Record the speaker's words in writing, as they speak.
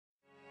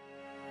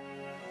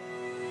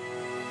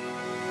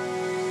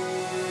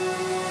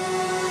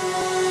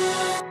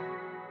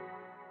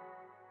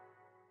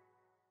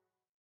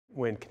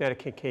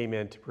Kinetica came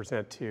in to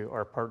present to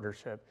our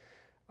partnership,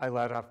 I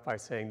led off by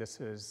saying this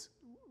is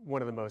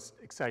one of the most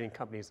exciting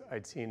companies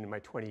I'd seen in my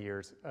 20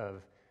 years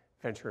of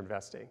venture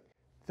investing.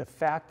 The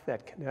fact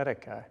that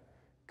Kinetica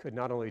could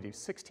not only do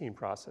 16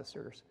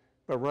 processors,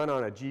 but run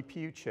on a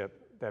GPU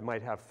chip that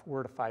might have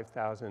 4,000 to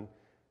 5,000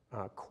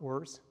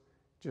 cores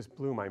just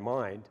blew my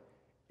mind.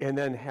 And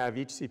then have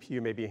each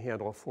CPU maybe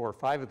handle 4 or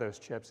 5 of those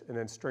chips, and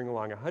then string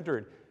along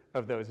 100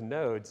 of those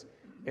nodes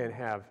and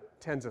have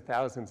tens of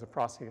thousands of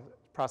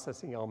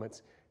processing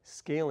elements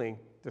scaling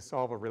to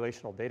solve a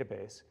relational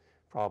database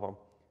problem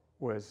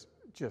was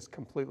just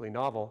completely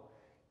novel.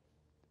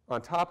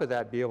 On top of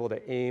that, be able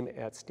to aim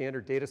at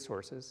standard data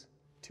sources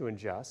to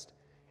ingest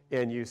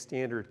and use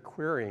standard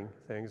querying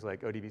things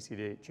like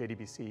ODBC,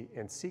 JDBC,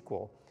 and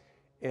SQL,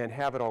 and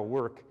have it all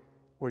work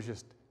was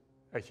just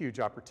a huge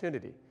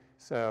opportunity.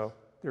 So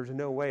there's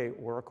no way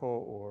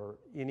Oracle or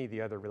any of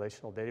the other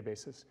relational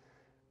databases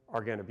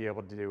are going to be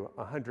able to do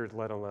 100,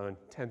 let alone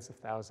tens of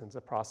thousands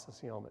of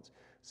processing elements.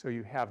 So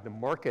you have the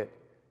market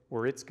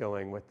where it's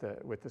going with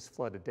this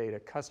flood of data,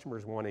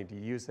 customers wanting to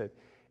use it,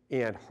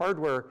 and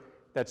hardware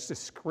that's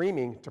just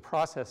screaming to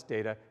process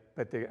data,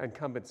 but the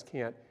incumbents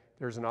can't.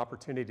 There's an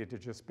opportunity to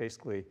just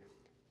basically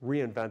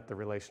reinvent the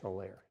relational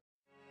layer.